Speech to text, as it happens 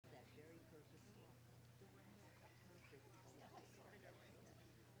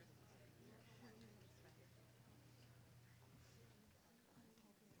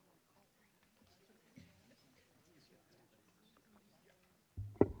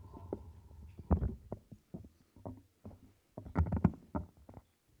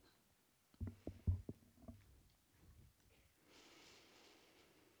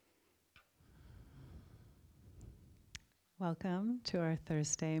Welcome to our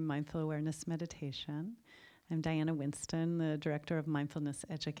Thursday Mindful Awareness Meditation. I'm Diana Winston, the Director of Mindfulness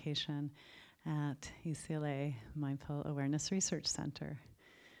Education at UCLA Mindful Awareness Research Center.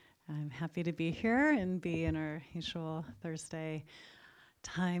 I'm happy to be here and be in our usual Thursday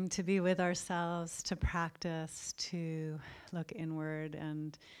time to be with ourselves, to practice, to look inward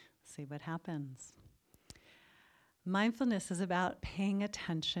and see what happens. Mindfulness is about paying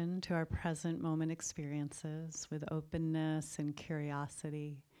attention to our present moment experiences with openness and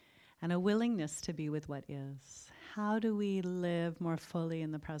curiosity and a willingness to be with what is. How do we live more fully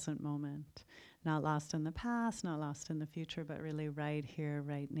in the present moment? Not lost in the past, not lost in the future, but really right here,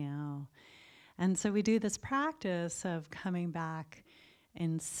 right now. And so we do this practice of coming back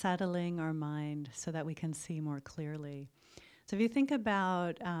and settling our mind so that we can see more clearly. So if you think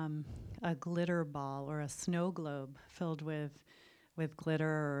about a glitter ball or a snow globe filled with glitter,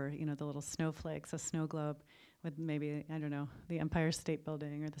 or the little snowflakes, a snow globe with maybe, I don't know, the Empire State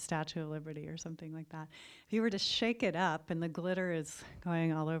Building or the Statue of Liberty or something like that. If you were to shake it up and the glitter is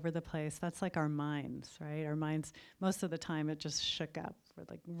going all over the place, that's like our minds, right? Our minds, most of the time it just shook up. We're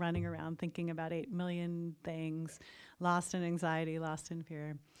like running around thinking about 8 million things, lost in anxiety, lost in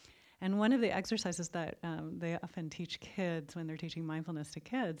fear. And one of the exercises that they often teach kids when they're teaching mindfulness to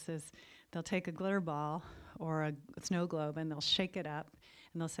kids is they'll take a glitter ball or a snow globe and they'll shake it up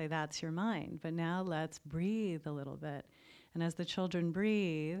and they'll say, that's your mind. But now let's breathe a little bit. And as the children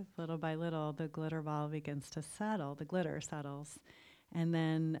breathe, little by little, the glitter ball begins to settle, the glitter settles. And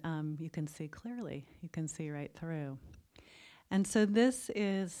then you can see clearly, you can see right through. And so this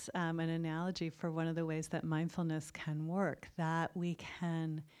is an analogy for one of the ways that mindfulness can work, that we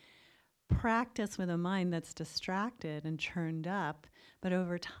can practice with a mind that's distracted and churned up, but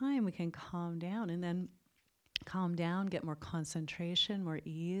over time we can calm down and then calm down, get more concentration, more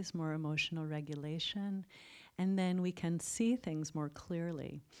ease, more emotional regulation, and then we can see things more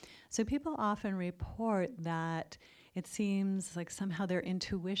clearly. So people often report that it seems like somehow their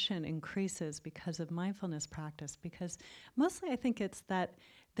intuition increases because of mindfulness practice, because mostly I think it's that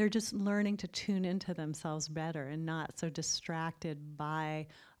they're just learning to tune into themselves better and not so distracted by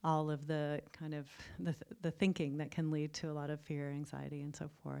all of the kind of the thinking that can lead to a lot of fear, anxiety, and so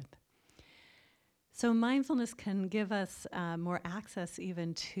forth. So mindfulness can give us more access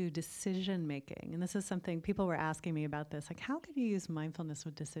even to decision making. And this is something people were asking me about this, like how can you use mindfulness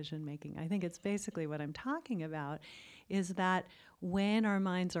with decision making? I think it's basically what I'm talking about is that when our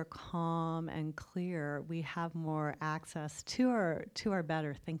minds are calm and clear, we have more access to our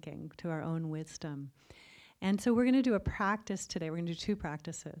better thinking, to our own wisdom. And so we're going to do a practice today. We're going to do 2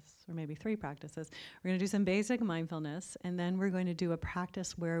 practices, or maybe 3 practices. We're going to do some basic mindfulness, and then we're going to do a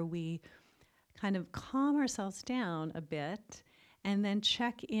practice where we kind of calm ourselves down a bit and then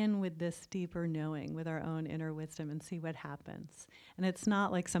check in with this deeper knowing, with our own inner wisdom, and see what happens. And it's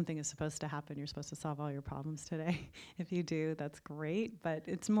not like something is supposed to happen. You're supposed to solve all your problems today. If you do, that's great, but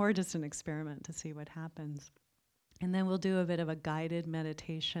it's more just an experiment to see what happens. And then we'll do a bit of a guided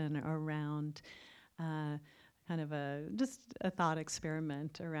meditation around kind of just a thought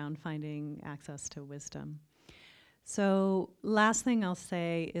experiment around finding access to wisdom. So last thing I'll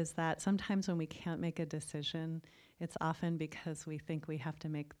say is that sometimes when we can't make a decision, it's often because we think we have to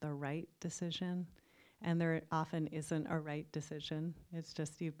make the right decision. And there often isn't a right decision. It's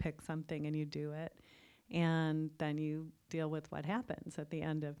just you pick something and you do it. And then you deal with what happens at the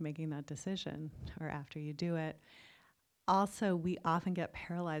end of making that decision or after you do it. Also, we often get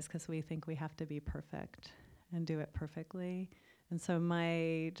paralyzed because we think we have to be perfect and do it perfectly. And so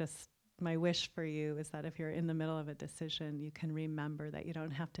my wish for you is that if you're in the middle of a decision, you can remember that you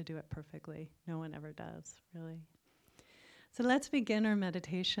don't have to do it perfectly. No one ever does, really. So let's begin our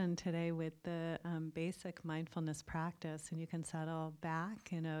meditation today with the basic mindfulness practice, and you can settle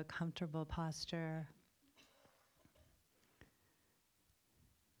back in a comfortable posture.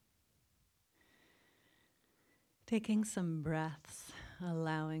 Taking some breaths,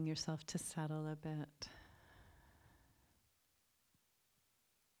 allowing yourself to settle a bit.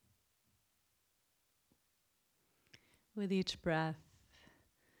 With each breath,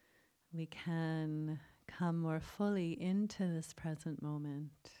 we can come more fully into this present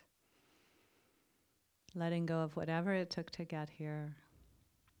moment, letting go of whatever it took to get here,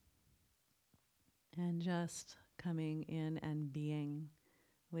 and just coming in and being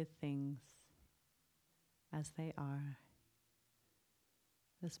with things as they are.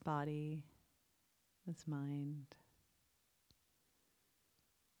 This body, this mind.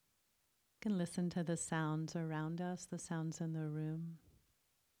 You can listen to the sounds around us, the sounds in the room.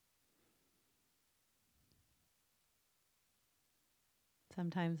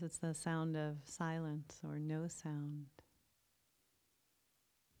 Sometimes it's the sound of silence or no sound.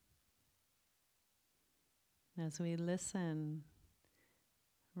 as we listen,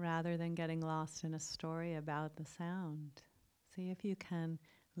 rather than getting lost in a story about the sound, see if you can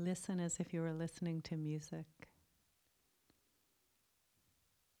listen as if you were listening to music.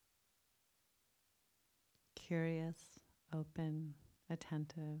 Curious, open,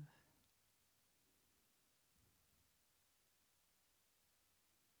 attentive.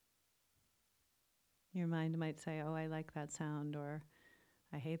 Your mind might say, oh, I like that sound, or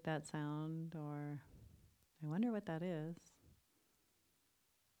I hate that sound, or I wonder what that is.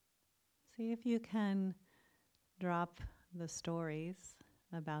 See if you can drop the stories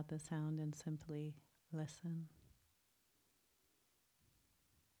about the sound and simply listen.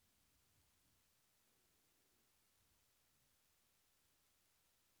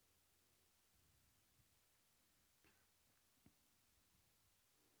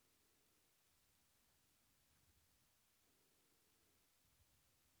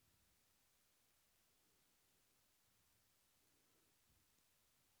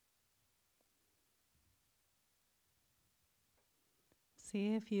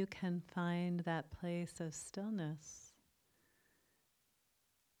 See if you can find that place of stillness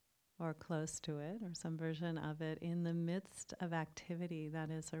or close to it or some version of it in the midst of activity that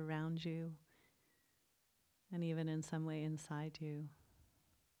is around you and even in some way inside you.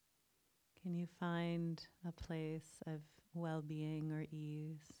 Can you find a place of well-being or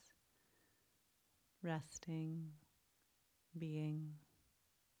ease, resting, being,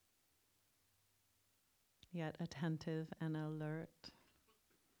 yet attentive and alert?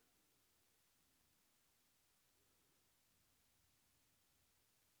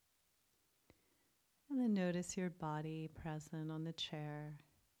 And then notice your body present on the chair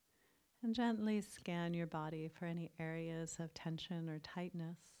and gently scan your body for any areas of tension or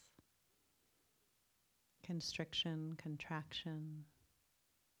tightness, constriction, contraction.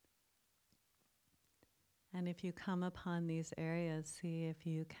 And if you come upon these areas, see if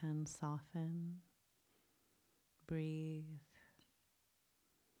you can soften, breathe,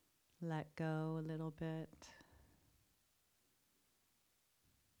 let go a little bit.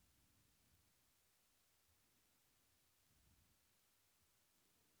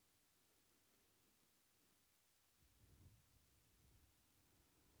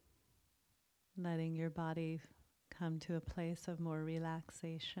 Letting your body come to a place of more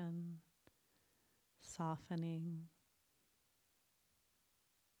relaxation, softening.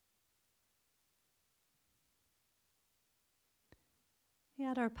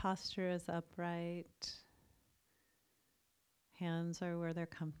 Yet our posture is upright. Hands are where they're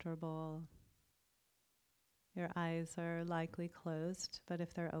comfortable. Your eyes are likely closed, but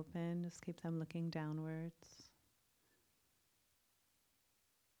if they're open, just keep them looking downwards.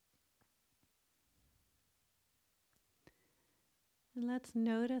 And let's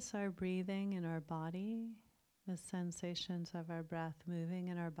notice our breathing in our body, the sensations of our breath moving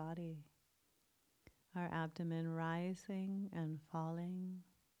in our body, our abdomen rising and falling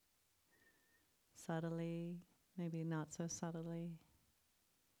subtly, maybe not so subtly.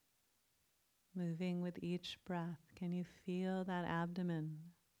 Moving with each breath. Can you feel that abdomen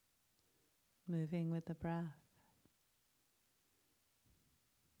moving with the breath?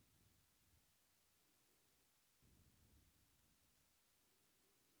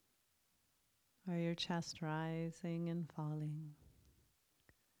 Or your chest rising and falling,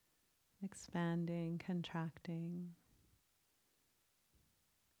 expanding, contracting.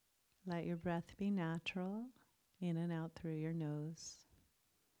 Let your breath be natural, in and out through your nose.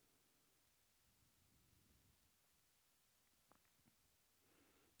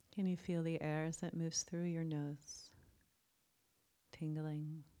 Can you feel the air as it moves through your nose?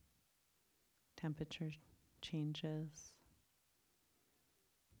 Tingling, temperature changes,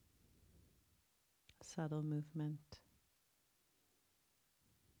 subtle movement.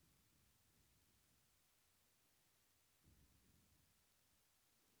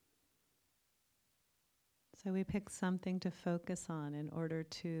 So we pick something to focus on in order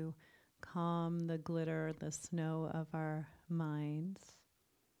to calm the glitter, the snow of our minds.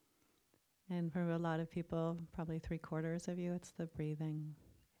 And for a lot of people, probably 3/4 of you, it's the breathing.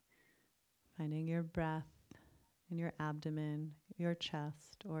 Finding your breath in your abdomen, your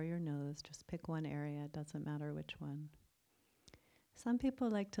chest, or your nose. Just pick one area, it doesn't matter which one. Some people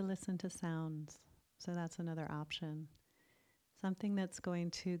like to listen to sounds, so that's another option. Something that's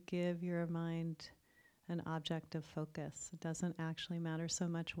going to give your mind an object of focus. It doesn't actually matter so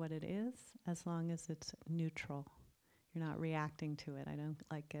much what it is, as long as it's neutral. You're not reacting to it. I don't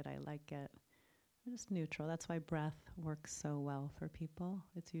like it, I like it. Just neutral. That's why breath works so well for people.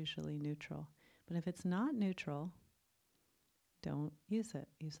 It's usually neutral. But if it's not neutral, don't use it.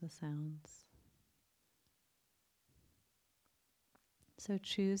 Use the sounds. So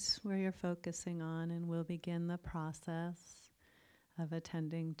choose where you're focusing on, and we'll begin the process of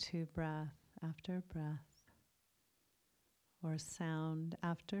attending to breath after breath, or sound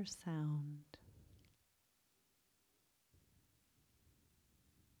after sound.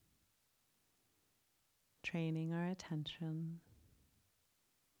 Training our attention.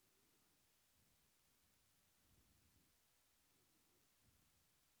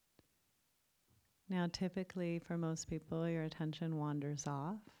 Now, typically for most people, your attention wanders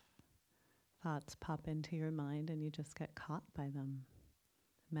off. Thoughts pop into your mind and you just get caught by them.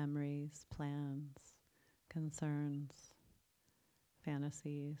 Memories, plans, concerns,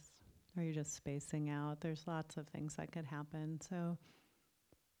 fantasies, or you're just spacing out. There's lots of things that could happen. So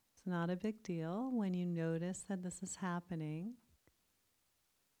it's not a big deal. When you notice that this is happening,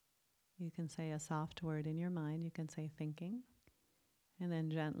 you can say a soft word in your mind. You can say thinking, and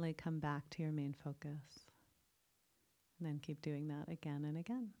then gently come back to your main focus. And then keep doing that again and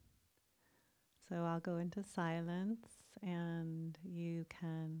again. So I'll go into silence and you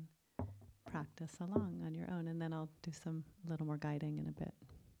can practice along on your own, and then I'll do some little more guiding in a bit.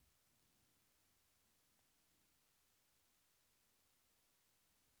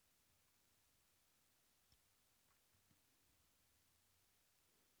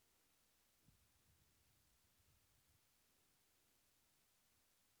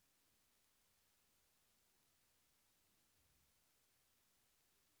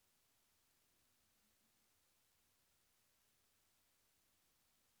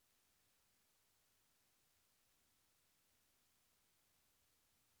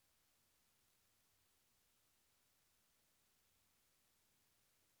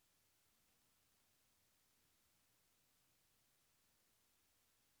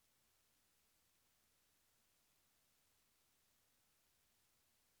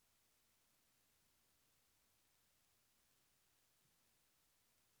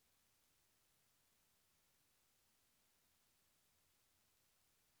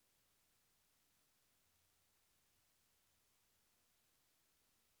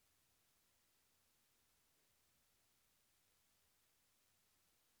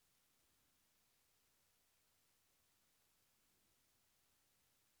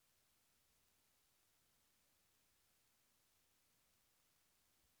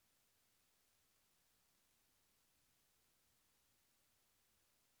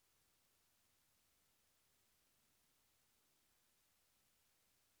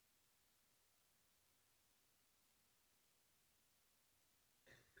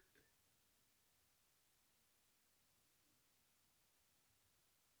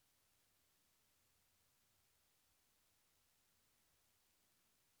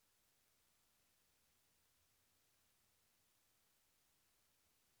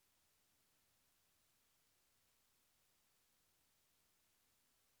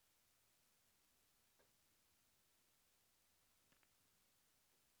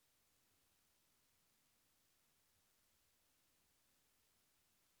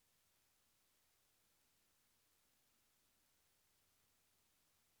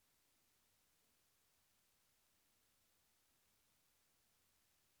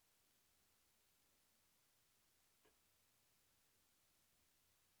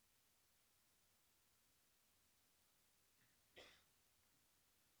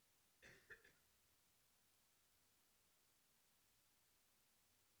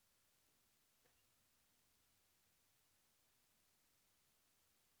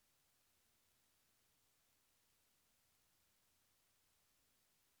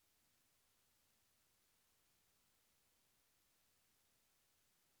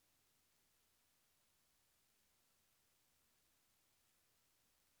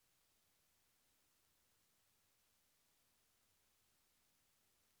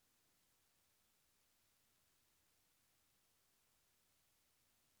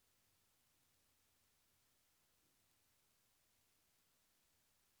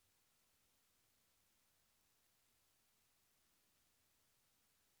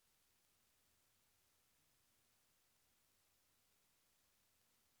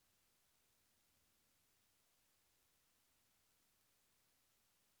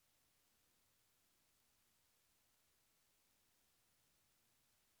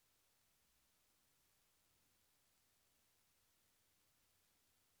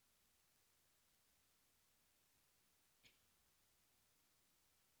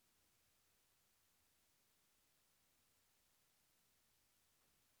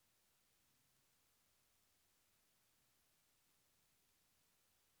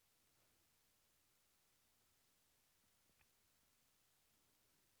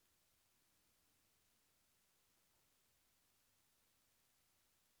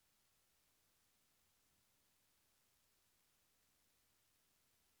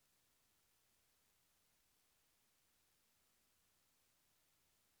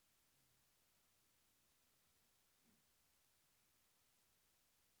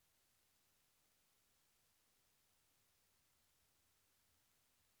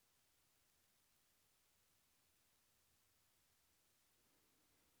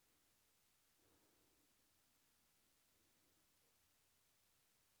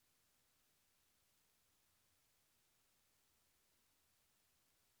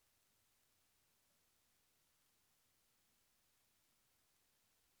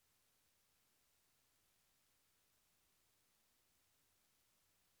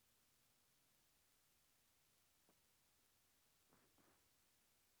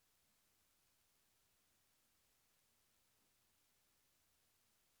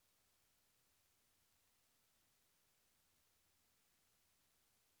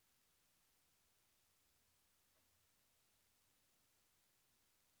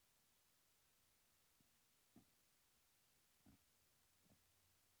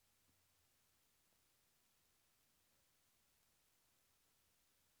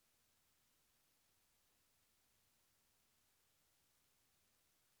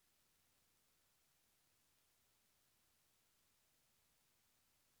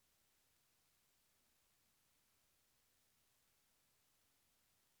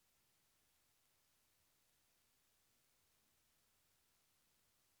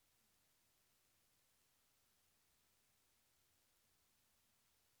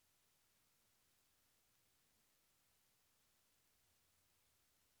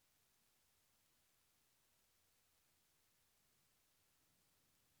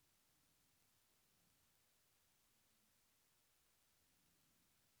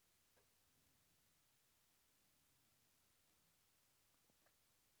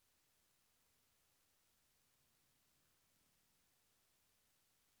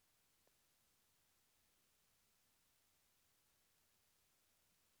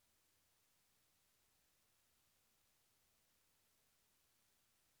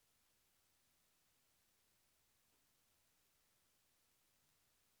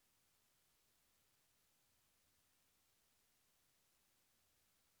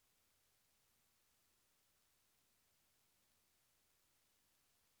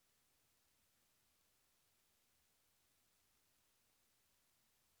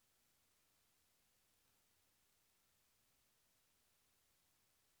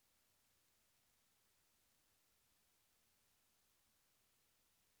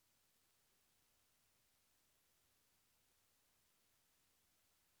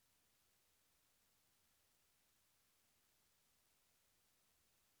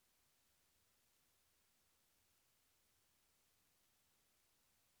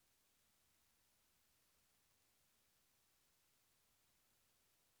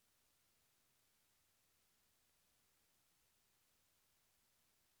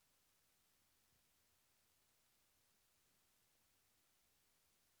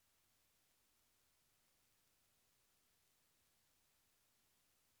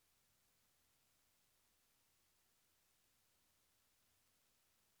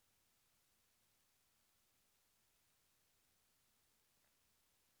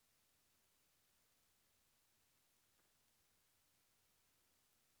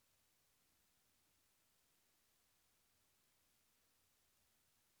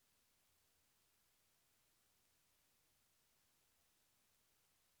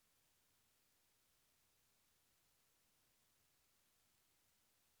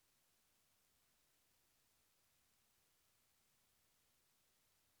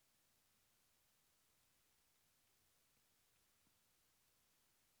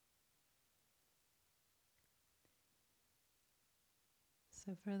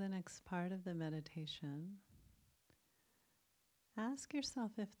 So, for the next part of the meditation, ask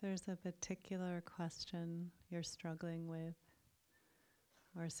yourself if there's a particular question you're struggling with,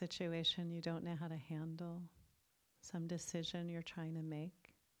 or a situation you don't know how to handle, some decision you're trying to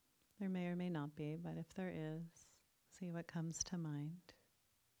make. There may or may not be, but if there is, see what comes to mind.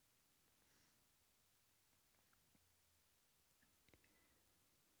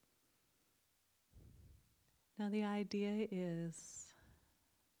 Now the idea is,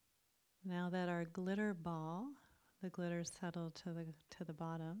 now that our glitter ball, the glitter settled to the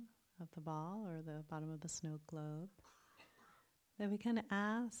bottom of the ball or the bottom of the snow globe, that we can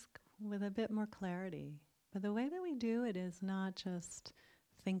ask with a bit more clarity. But the way that we do it is not just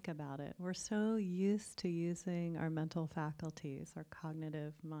think about it. We're so used to using our mental faculties, our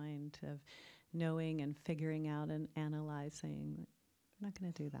cognitive mind of knowing and figuring out and analyzing. We're not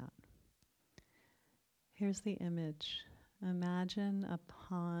going to do that. Here's the image. Imagine a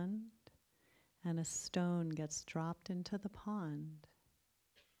pond and a stone gets dropped into the pond.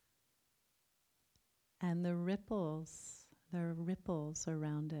 And there are ripples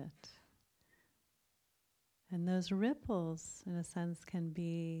around it. And those ripples, in a sense, can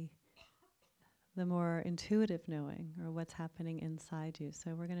be the more intuitive knowing or what's happening inside you.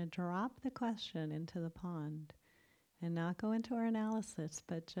 So we're going to drop the question into the pond and not go into our analysis,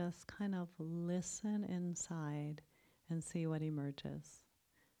 but just kind of listen inside and see what emerges.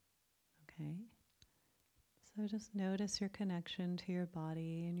 Okay? So just notice your connection to your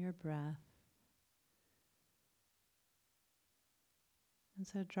body and your breath. And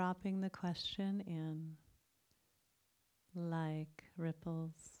so dropping the question in like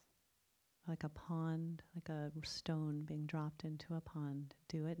ripples, like a pond, like a stone being dropped into a pond.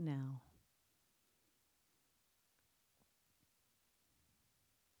 Do it now.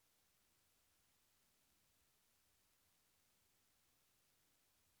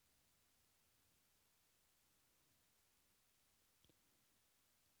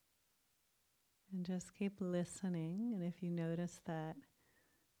 And just keep listening. And if you notice that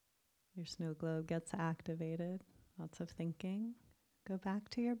your snow globe gets activated, lots of thinking, go back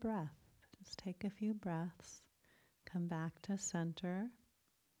to your breath. Just take a few breaths. Come back to center.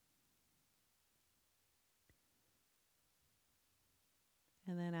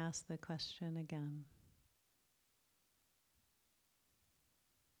 And then ask the question again.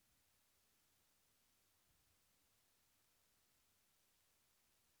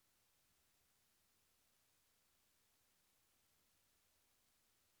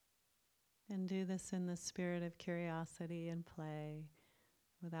 And do this in the spirit of curiosity and play,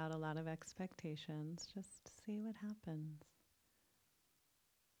 without a lot of expectations. Just see what happens.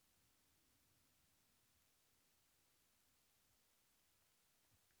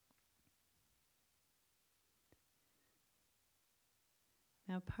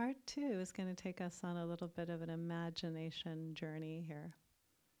 Now, part 2 is going to take us on a little bit of an imagination journey here.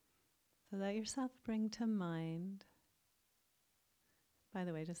 So let yourself bring to mind. By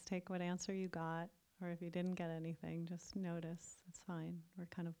the way, just take what answer you got, or if you didn't get anything, just notice. It's fine. We're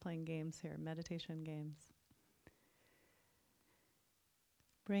kind of playing games here, meditation games.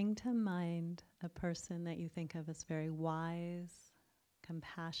 Bring to mind a person that you think of as very wise,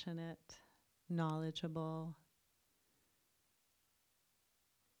 compassionate, knowledgeable.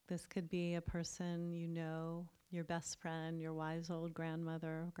 This could be a person you know, your best friend, your wise old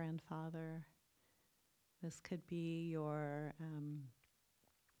grandmother, grandfather. This could be your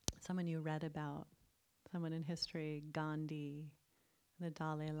someone you read about, someone in history, Gandhi, the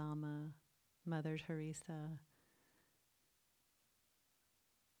Dalai Lama, Mother Teresa.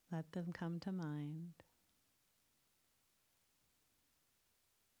 Let them come to mind.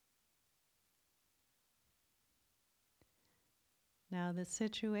 Now, the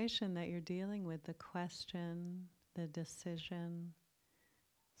situation that you're dealing with, the question, the decision,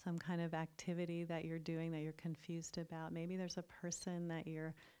 some kind of activity that you're doing that you're confused about. Maybe there's a person that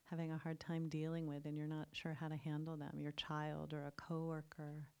you're having a hard time dealing with and you're not sure how to handle them, your child or a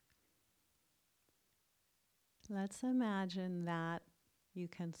coworker. Let's imagine that you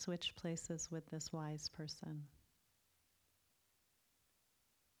can switch places with this wise person.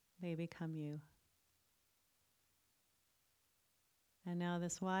 They become you. And now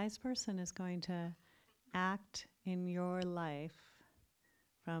this wise person is going to act in your life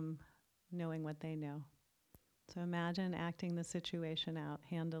from knowing what they know. So imagine acting the situation out,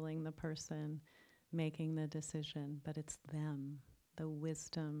 handling the person, making the decision, but it's them, the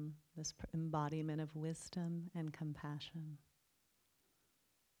wisdom, this embodiment of wisdom and compassion.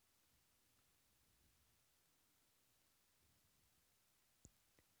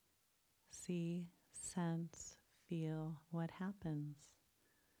 See, sense, feel what happens.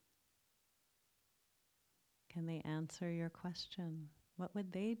 Can they answer your question? What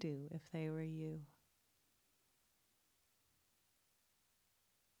would they do if they were you?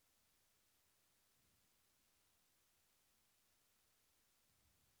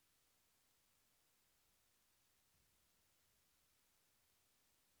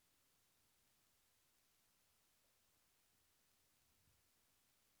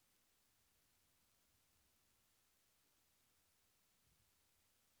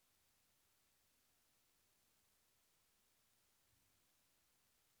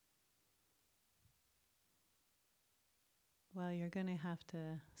 Well, you're going to have to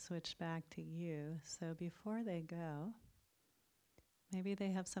switch back to you. So before they go, maybe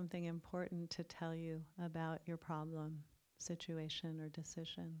they have something important to tell you about your problem, situation, or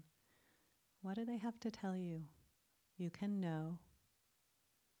decision. What do they have to tell you? You can know.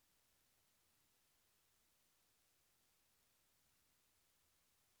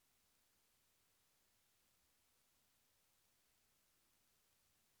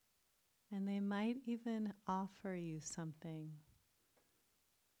 And they might even offer you something,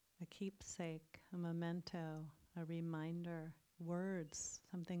 a keepsake, a memento, a reminder, words,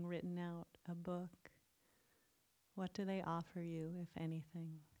 something written out, a book. What do they offer you, if anything,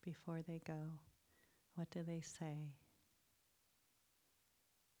 before they go? What do they say?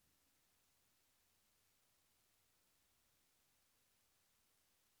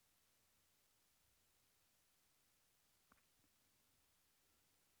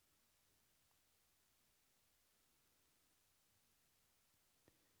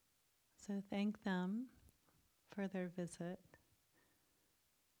 So thank them for their visit.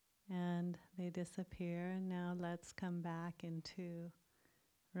 And they disappear. And now let's come back into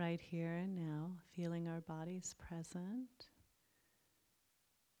right here and now, feeling our bodies present.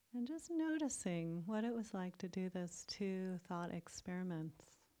 And just noticing what it was like to do those two thought experiments.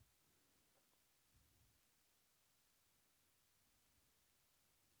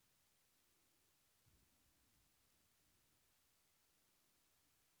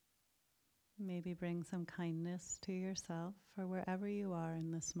 Maybe bring some kindness to yourself for wherever you are in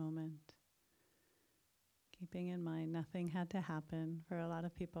this moment. Keeping in mind, nothing had to happen. For a lot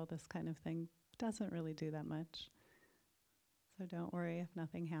of people, this kind of thing doesn't really do that much. So don't worry if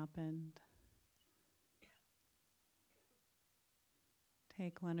nothing happened.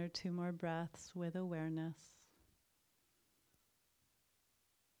 Take one or two more breaths with awareness.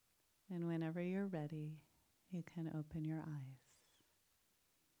 And whenever you're ready, you can open your eyes.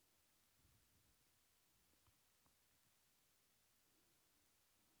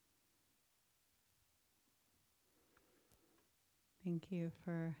 Thank you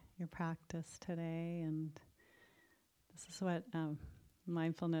for your practice today. And this is what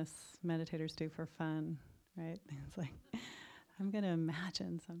mindfulness meditators do for fun, right? It's like, I'm going to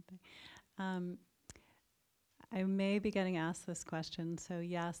imagine something. I may be getting asked this question. So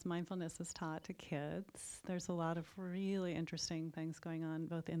yes, mindfulness is taught to kids. There's a lot of really interesting things going on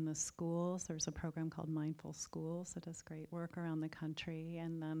both in the schools. There's a program called Mindful Schools that does great work around the country.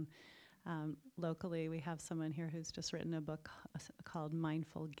 And then locally, we have someone here who's just written a book called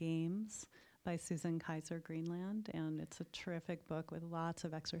Mindful Games by Susan Kaiser Greenland. And it's a terrific book with lots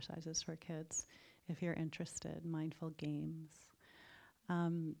of exercises for kids if you're interested, Mindful Games.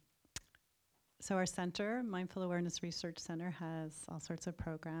 So our center, Mindful Awareness Research Center, has all sorts of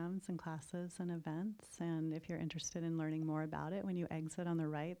programs and classes and events. And if you're interested in learning more about it, when you exit on the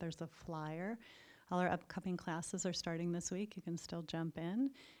right, there's a flyer. All our upcoming classes are starting this week. You can still jump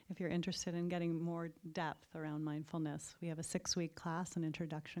in. If you're interested in getting more depth around mindfulness, we have a 6-week class, an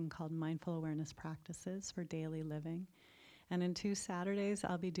introduction called Mindful Awareness Practices for Daily Living. And in 2 Saturdays,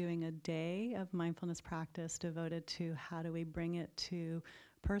 I'll be doing a day of mindfulness practice devoted to how do we bring it to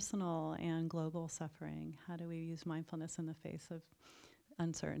personal and global suffering. How do we use mindfulness in the face of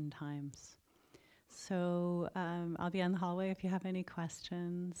uncertain times? So I'll be in the hallway if you have any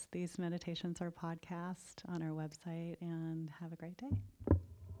questions. These meditations are podcast on our website, and have a great day.